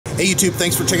Hey YouTube,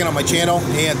 thanks for checking out my channel,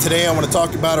 and today I want to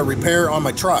talk about a repair on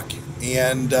my truck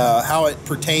and how it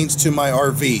pertains to my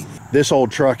RV. This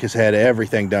old truck has had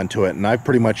everything done to it, and I've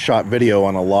pretty much shot video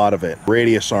on a lot of it.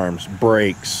 Radius arms,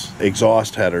 brakes,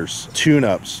 exhaust headers,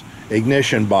 tune-ups,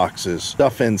 ignition boxes,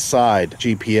 stuff inside,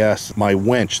 GPS, my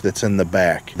winch that's in the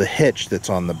back, the hitch that's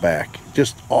on the back,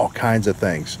 just all kinds of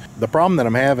things. The problem that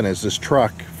I'm having is this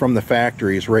truck from the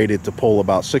factory is rated to pull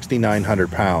about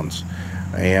 6,900 pounds.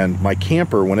 And my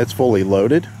camper, when it's fully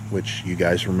loaded, which you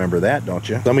guys remember that, don't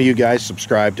you? Some of you guys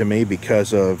subscribe to me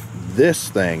because of this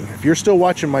thing. If you're still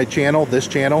watching my channel, this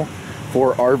channel,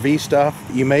 for RV stuff,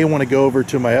 you may want to go over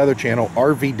to my other channel,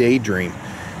 RV Daydream.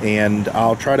 And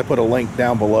I'll try to put a link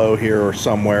down below here or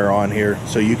somewhere on here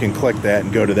so you can click that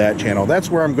and go to that channel. That's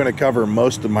where I'm going to cover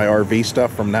most of my RV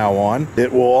stuff from now on.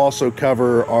 It will also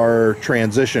cover our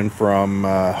transition from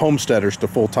homesteaders to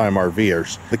full-time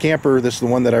RVers. The camper, this is the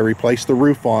one that I replaced the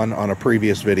roof on a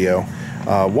previous video.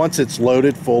 Once it's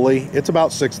loaded fully, it's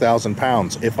about 6,000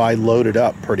 pounds if I load it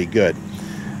up pretty good.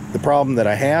 The problem that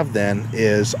I have then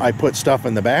is I put stuff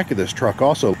in the back of this truck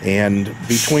also, and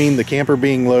between the camper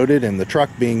being loaded and the truck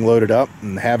being loaded up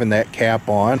and having that cap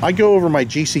on, I go over my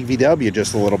GCVW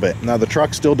just a little bit. Now the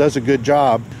truck still does a good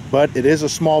job, but it is a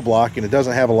small block and it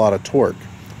doesn't have a lot of torque.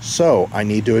 So I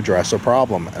need to address a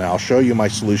problem, and I'll show you my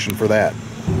solution for that.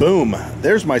 Boom,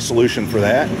 there's my solution for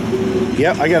that.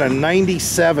 Yep, I got a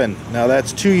 97. Now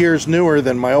that's 2 years newer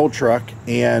than my old truck,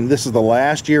 and this is the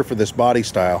last year for this body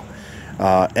style.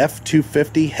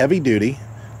 F250 heavy duty.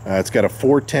 It's got a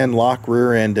 410 lock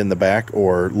rear end in the back,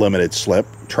 or limited slip,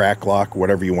 track lock,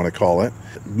 whatever you want to call it.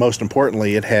 Most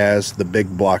importantly, it has the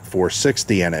big block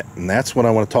 460 in it, and that's what I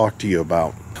want to talk to you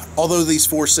about. Although these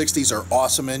 460s are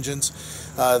awesome engines,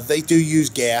 they do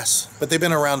use gas, but they've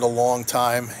been around a long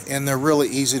time, and they're really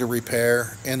easy to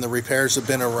repair, and the repairs have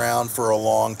been around for a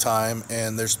long time,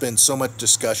 and there's been so much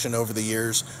discussion over the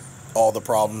years, all the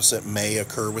problems that may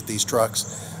occur with these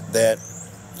trucks, that,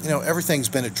 you know, everything's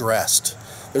been addressed.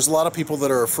 There's a lot of people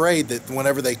that are afraid that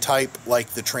whenever they type like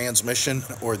the transmission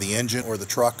or the engine or the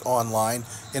truck online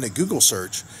in a Google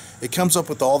search, it comes up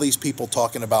with all these people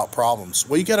talking about problems.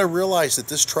 Well, you got to realize that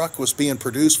this truck was being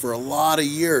produced for a lot of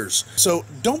years. So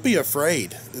don't be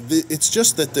afraid. It's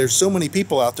just that there's so many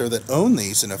people out there that own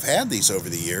these and have had these over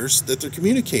the years that they're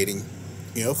communicating,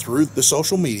 you know, through the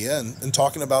social media and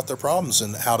talking about their problems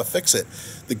and how to fix it.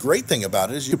 The great thing about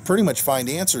it is you pretty much find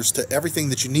answers to everything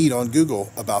that you need on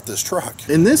Google about this truck.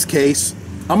 In this case,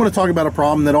 I'm going to talk about a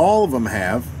problem that all of them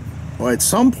have, well, at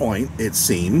some point it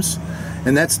seems,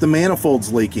 and that's the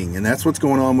manifolds leaking, and that's what's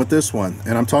going on with this one.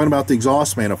 And I'm talking about the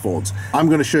exhaust manifolds. I'm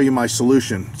going to show you my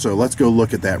solution, so let's go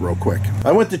look at that real quick.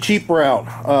 I went the cheap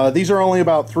route. These are only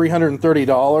about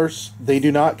 $330. They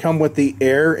do not come with the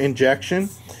air injection.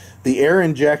 The air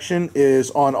injection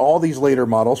is on all these later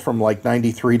models from like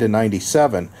 93 to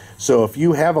 97. So if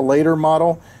you have a later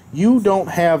model, you don't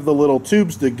have the little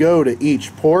tubes that go to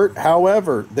each port.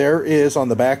 However, there is on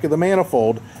the back of the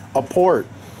manifold a port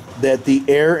that the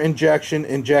air injection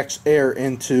injects air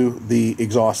into the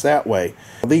exhaust that way.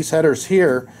 These headers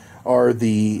here are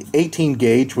the 18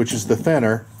 gauge, which is the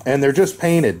thinner, and they're just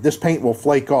painted. This paint will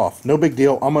flake off. No big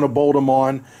deal. I'm going to bolt them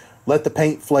on. Let the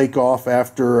paint flake off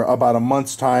after about a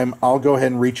month's time. I'll go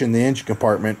ahead and reach in the engine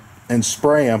compartment and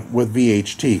spray them with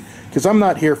VHT, because I'm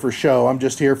not here for show. I'm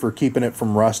just here for keeping it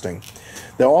from rusting.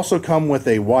 They'll also come with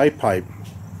a Y pipe,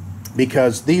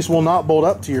 because these will not bolt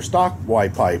up to your stock Y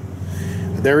pipe.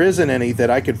 There isn't any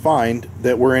that I could find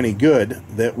that were any good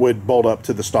that would bolt up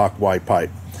to the stock Y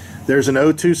pipe. There's an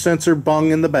O2 sensor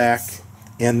bung in the back,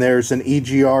 and there's an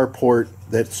EGR port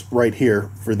that's right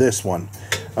here for this one.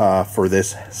 For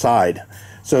this side,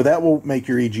 so that will make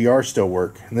your EGR still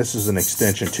work. And this is an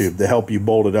extension tube to help you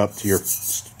bolt it up to your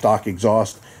stock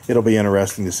exhaust. It'll be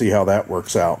interesting to see how that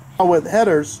works out. With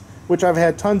headers, which I've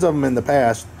had tons of them in the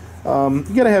past,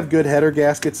 you got to have good header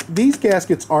gaskets. These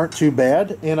gaskets aren't too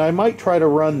bad, and I might try to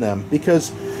run them,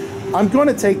 because I'm going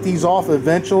to take these off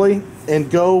eventually and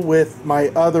go with my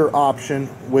other option,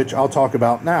 which I'll talk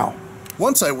about now.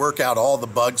 Once I work out all the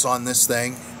bugs on this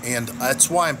thing, and that's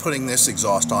why I'm putting this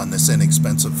exhaust on, this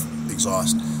inexpensive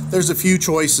exhaust. There's a few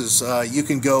choices. You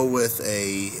can go with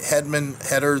a Hedman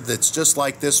header that's just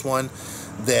like this one,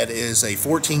 that is a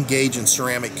 14 gauge and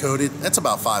ceramic coated. That's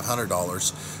about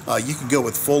 $500. You can go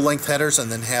with full length headers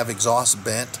and then have exhaust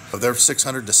bent. They're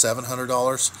 $600 to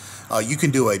 $700. You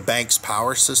can do a Banks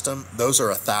power system. Those are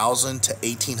 $1,000 to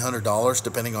 $1,800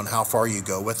 depending on how far you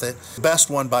go with it. The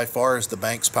best one by far is the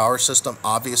Banks power system.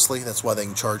 Obviously, that's why they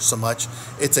can charge so much.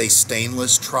 It's a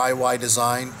stainless tri-Y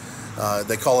design.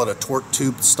 They call it a torque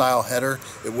tube style header.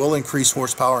 It will increase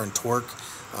horsepower and torque.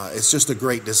 It's just a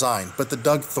great design. But the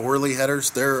Doug Thorley headers,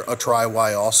 they're a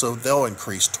tri-Y also. They'll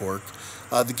increase torque.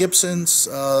 The Gibsons,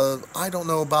 I don't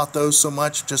know about those so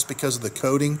much just because of the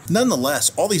coating.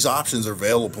 Nonetheless, all these options are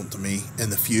available to me in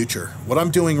the future. What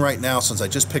I'm doing right now, since I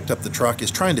just picked up the truck,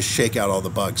 is trying to shake out all the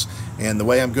bugs. And the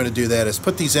way I'm going to do that is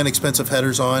put these inexpensive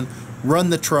headers on,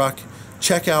 run the truck,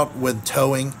 check out with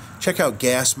towing, check out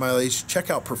gas mileage,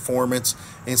 check out performance,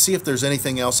 and see if there's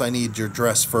anything else I need to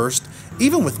address first.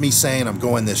 Even with me saying I'm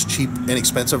going this cheap,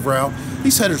 inexpensive route,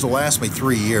 these headers will last me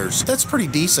 3 years. That's pretty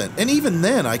decent. And even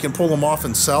then, I can pull them off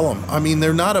and sell them. I mean,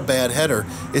 they're not a bad header.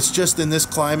 It's just in this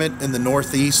climate, in the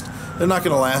Northeast, they're not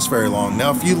going to last very long. Now,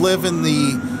 if you live in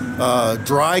the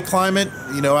dry climate,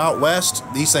 you know, out west,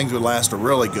 these things would last a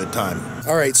really good time.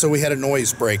 All right, so we had a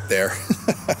noise break there.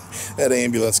 That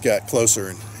ambulance got closer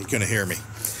and he couldn't hear me.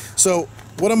 So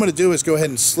what I'm going to do is go ahead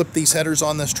and slip these headers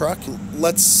on this truck.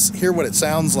 Let's hear what it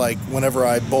sounds like whenever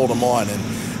I bolt them on and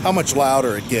how much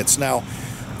louder it gets. Now,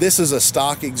 this is a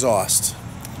stock exhaust.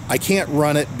 I can't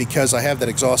run it because I have that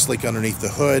exhaust leak underneath the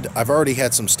hood. I've already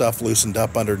had some stuff loosened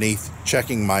up underneath,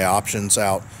 checking my options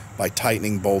out by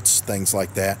tightening bolts, things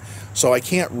like that. So I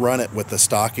can't run it with the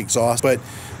stock exhaust. But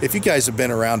if you guys have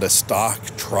been around a stock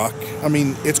truck, I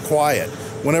mean, it's quiet.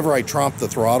 Whenever I tromp the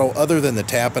throttle, other than the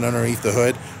tapping underneath the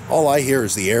hood, all I hear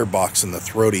is the air box and the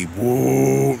throaty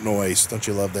whoa noise. Don't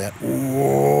you love that?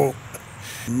 Whoa.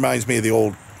 Reminds me of the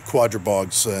old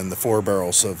quadribogs and the four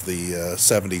barrels of the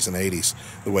 70s and 80s,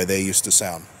 the way they used to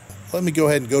sound. Let me go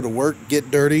ahead and go to work, get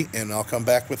dirty, and I'll come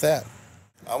back with that.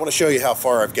 I want to show you how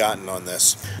far I've gotten on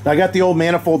this. Now, I got the old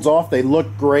manifolds off. They look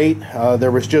great.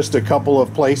 There was just a couple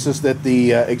of places that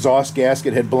the exhaust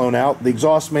gasket had blown out. The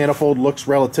exhaust manifold looks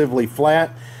relatively flat,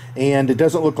 and it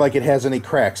doesn't look like it has any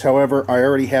cracks. However, I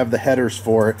already have the headers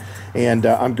for it, and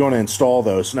I'm going to install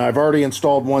those. Now, I've already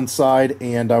installed one side,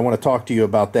 and I want to talk to you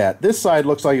about that. This side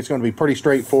looks like it's going to be pretty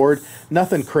straightforward,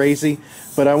 nothing crazy,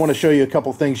 but I want to show you a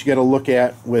couple things you got to look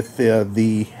at with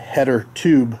the header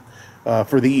tube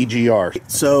for the EGR.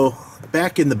 So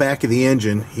back in the back of the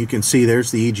engine, you can see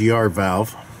there's the EGR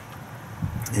valve,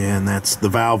 and that's the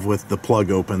valve with the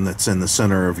plug open that's in the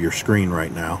center of your screen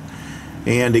right now.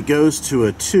 And it goes to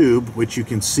a tube which you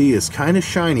can see is kind of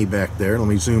shiny back there. Let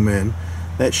me zoom in.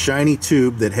 That shiny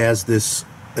tube that has this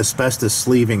asbestos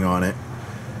sleeving on it,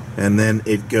 and then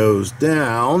it goes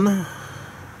down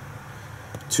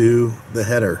to the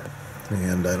header.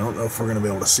 And I don't know if we're going to be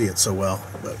able to see it so well,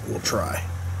 but we'll try.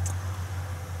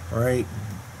 Right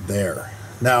there.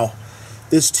 Now,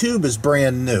 this tube is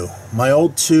brand new. My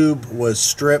old tube was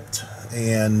stripped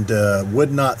and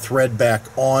would not thread back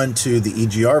onto the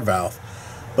EGR valve.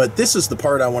 But this is the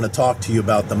part I want to talk to you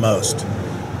about the most.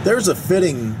 There's a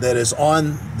fitting that is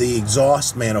on the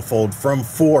exhaust manifold from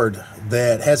Ford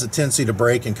that has a tendency to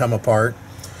break and come apart.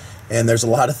 And there's a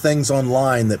lot of things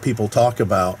online that people talk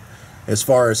about as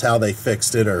far as how they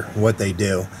fixed it or what they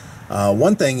do.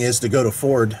 One thing is to go to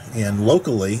Ford, and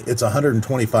locally it's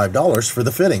 $125 for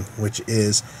the fitting, which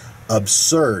is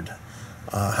absurd.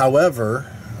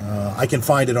 However, I can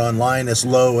find it online as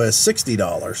low as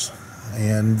 $60,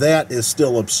 and that is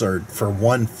still absurd for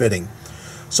one fitting.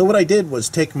 So what I did was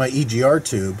take my EGR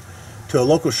tube to a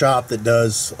local shop that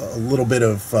does a little bit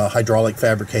of hydraulic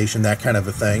fabrication, that kind of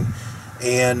a thing,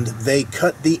 and they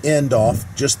cut the end off,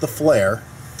 just the flare,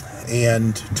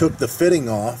 and took the fitting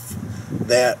off.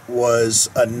 That was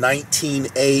a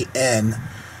 19AN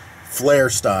flare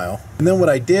style. And then what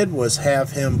I did was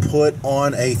have him put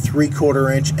on a 3/4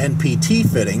 inch NPT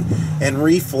fitting and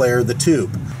reflare the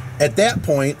tube. At that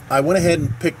point, I went ahead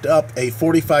and picked up a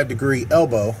 45-degree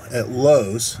elbow at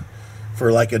Lowe's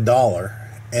for like $1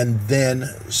 and then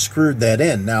screwed that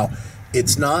in. Now,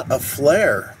 it's not a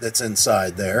flare that's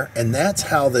inside there, and that's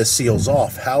how this seals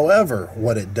off. However,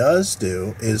 what it does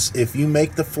do is if you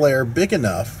make the flare big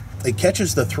enough, it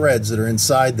catches the threads that are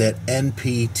inside that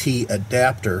NPT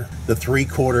adapter, the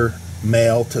 3/4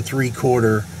 male to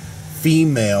 3/4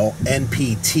 female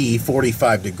NPT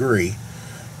 45-degree,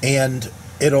 and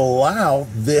it'll allow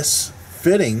this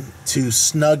fitting to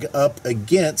snug up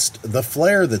against the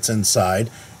flare that's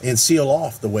inside and seal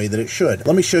off the way that it should.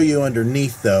 Let me show you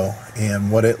underneath though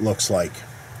and what it looks like.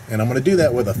 And I'm going to do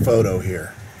that with a photo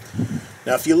here.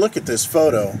 Now if you look at this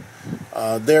photo,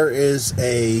 there is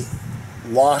a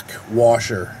lock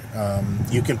washer.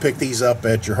 You can pick these up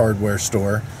at your hardware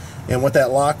store, and what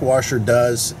that lock washer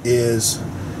does is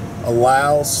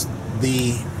allows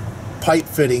the pipe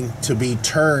fitting to be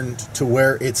turned to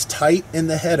where it's tight in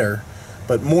the header,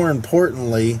 but more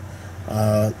importantly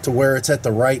to where it's at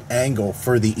the right angle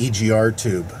for the EGR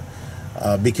tube,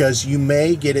 because you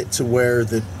may get it to where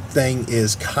the thing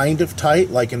is kind of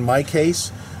tight, like in my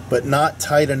case, but not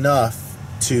tight enough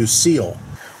to seal.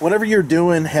 Whenever you're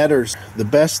doing headers, the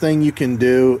best thing you can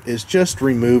do is just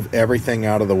remove everything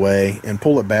out of the way and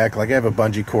pull it back. Like I have a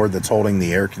bungee cord that's holding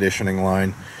the air conditioning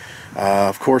line.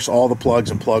 Of course, all the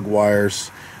plugs and plug wires.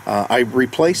 I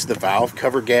replaced the valve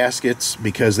cover gaskets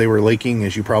because they were leaking.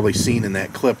 As you probably seen in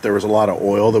that clip, there was a lot of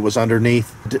oil that was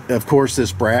underneath. Of course,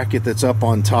 this bracket that's up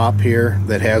on top here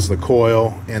that has the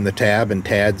coil and the tab and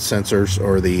tad sensors,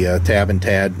 or the tab and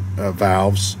tad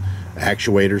valves,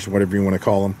 actuators, whatever you want to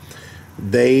call them,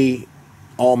 they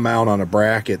all mount on a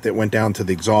bracket that went down to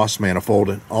the exhaust manifold,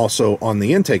 and also on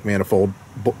the intake manifold.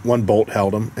 One bolt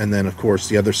held them, and then of course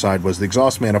the other side was the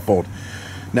exhaust manifold.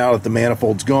 Now that the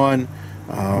manifold's gone,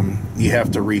 you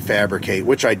have to refabricate,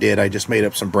 which I did. I just made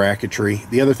up some bracketry.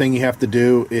 The other thing you have to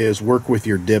do is work with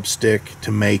your dipstick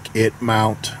to make it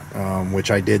mount, which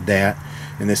I did that.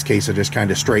 In this case, I just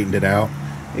kind of straightened it out,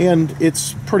 and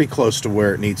it's pretty close to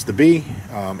where it needs to be.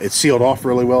 It's sealed off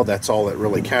really well. That's all that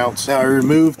really counts. Now, I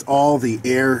removed all the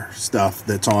air stuff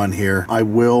that's on here. I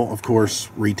will, of course,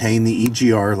 retain the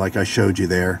EGR like I showed you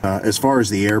there. As far as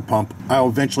the air pump, I'll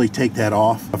eventually take that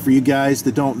off. For you guys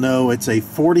that don't know, it's a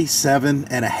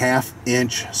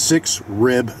 47.5-inch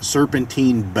 6-rib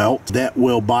serpentine belt that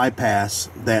will bypass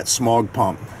that smog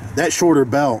pump. That shorter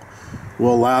belt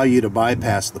will allow you to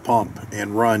bypass the pump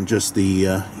and run just the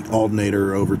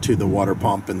alternator over to the water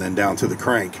pump and then down to the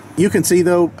crank. You can see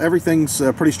though, everything's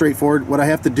pretty straightforward. What I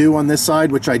have to do on this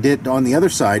side, which I did on the other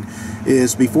side,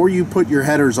 is before you put your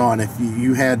headers on, if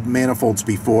you had manifolds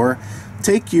before,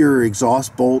 take your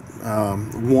exhaust bolt,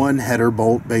 one header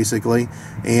bolt basically,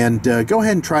 and go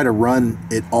ahead and try to run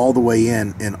it all the way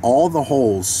in all the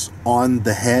holes on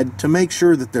the head to make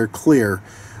sure that they're clear,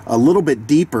 a little bit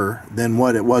deeper than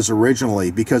what it was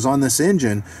originally, because on this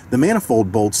engine the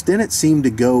manifold bolts didn't seem to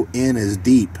go in as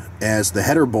deep as the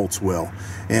header bolts will,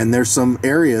 and there's some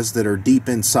areas that are deep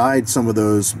inside some of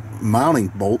those mounting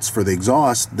bolts for the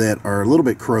exhaust that are a little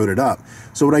bit corroded up.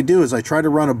 So what I do is I try to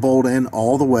run a bolt in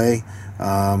all the way,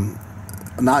 not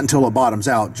until it bottoms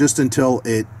out, just until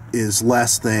it is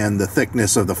less than the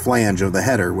thickness of the flange of the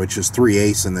header, which is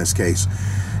 3/8 in this case.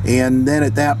 And then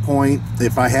at that point,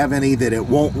 if I have any that it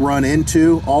won't run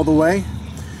into all the way,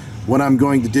 what I'm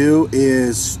going to do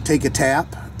is take a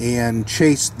tap and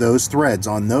chase those threads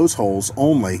on those holes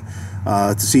only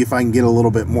to see if I can get a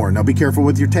little bit more. Now be careful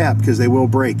with your tap, because they will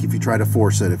break if you try to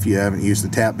force it. If you haven't used the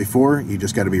tap before, you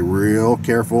just got to be real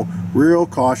careful, real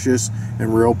cautious,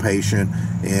 and real patient,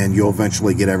 and you'll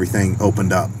eventually get everything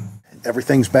opened up.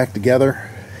 Everything's back together,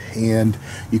 and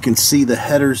you can see the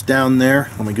headers down there.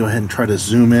 Let me go ahead and try to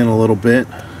zoom in a little bit.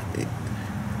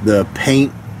 The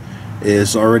paint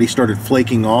is already started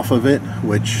flaking off of it,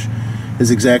 which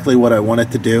is exactly what I want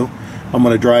it to do. I'm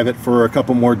going to drive it for a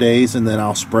couple more days, and then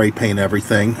I'll spray paint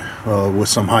everything with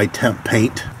some high temp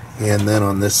paint. And then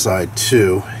on this side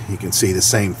too, you can see the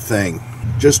same thing.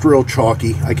 Just real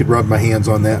chalky. I could rub my hands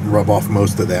on that and rub off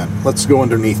most of that. Let's go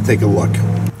underneath, take a look.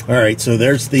 Alright, so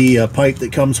there's the pipe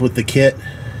that comes with the kit.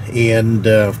 And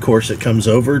of course it comes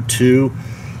over to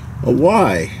a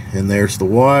Y, and there's the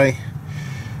Y,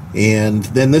 and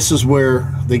then this is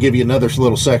where they give you another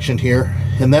little section here,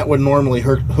 and that would normally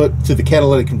hook to the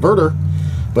catalytic converter,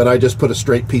 but I just put a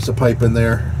straight piece of pipe in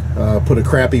there, put a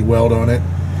crappy weld on it,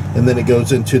 and then it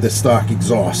goes into the stock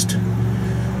exhaust.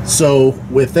 So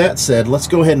with that said, let's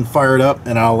go ahead and fire it up,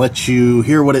 and I'll let you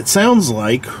hear what it sounds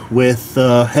like with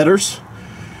headers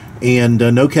and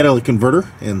no catalytic converter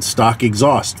and stock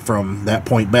exhaust from that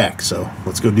point back. So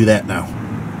let's go do that now.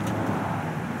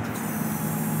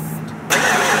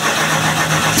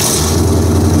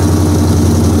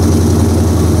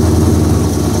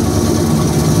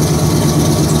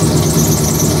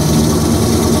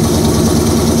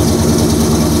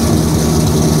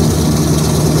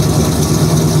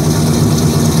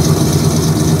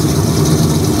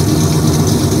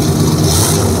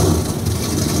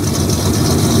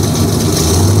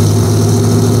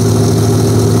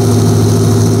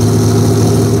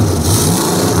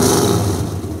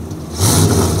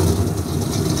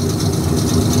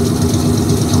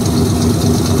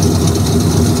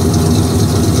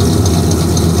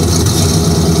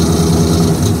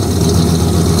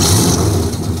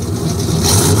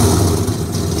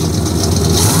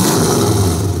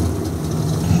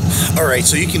 Alright,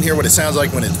 so you can hear what it sounds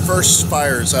like when it first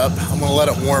fires up. I'm going to let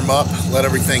it warm up, let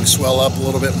everything swell up a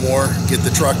little bit more, get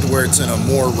the truck to where it's in a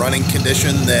more running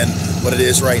condition than what it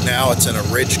is right now. It's in a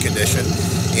ridge condition,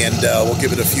 and we'll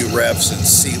give it a few revs and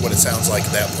see what it sounds like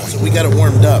at that point. So we got it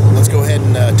warmed up. Let's go ahead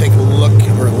and take a look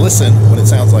or listen what it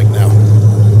sounds like now.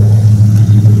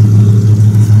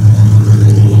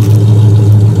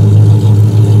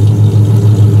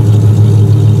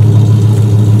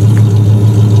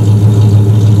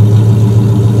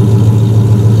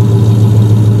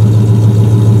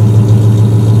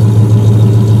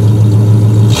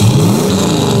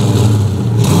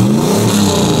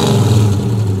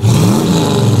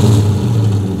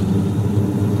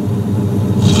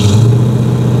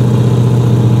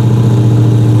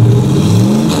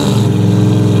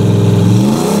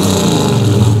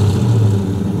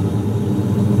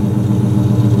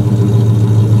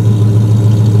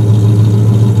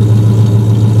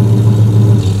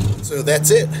 that's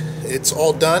it. It's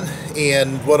all done,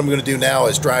 and what I'm going to do now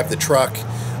is drive the truck,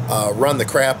 run the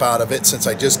crap out of it since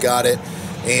I just got it,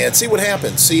 and see what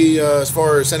happens. See as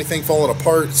far as anything falling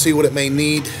apart, see what it may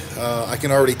need. I can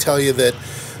already tell you that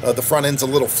the front end's a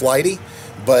little flighty,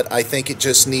 but I think it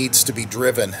just needs to be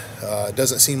driven. It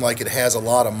doesn't seem like it has a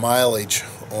lot of mileage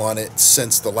on it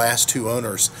since the last two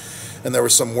owners, and there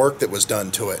was some work that was done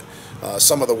to it.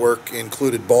 Some of the work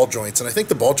included ball joints, and I think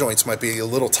the ball joints might be a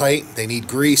little tight. They need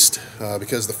greased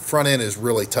because the front end is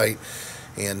really tight,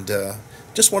 and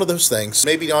just one of those things.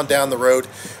 Maybe on down the road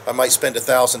I might spend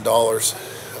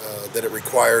 $1,000 that it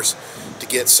requires to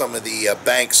get some of the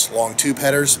Banks long tube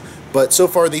headers, but so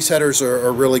far these headers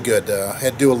are really good. I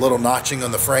had to do a little notching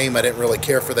on the frame. I didn't really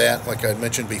care for that, like I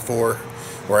mentioned before,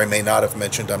 or I may not have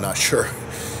mentioned, I'm not sure.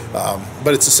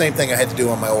 But it's the same thing I had to do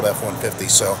on my old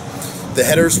F-150, so the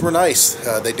headers were nice.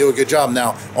 They do a good job.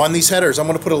 Now, on these headers, I'm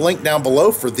going to put a link down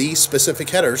below for these specific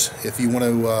headers. If you want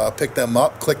to pick them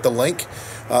up, click the link.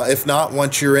 If not,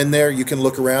 once you're in there, you can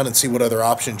look around and see what other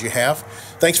options you have.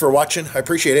 Thanks for watching. I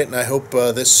appreciate it, and I hope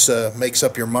this makes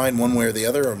up your mind one way or the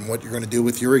other on what you're going to do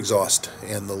with your exhaust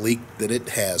and the leak that it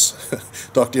has.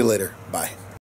 Talk to you later. Bye.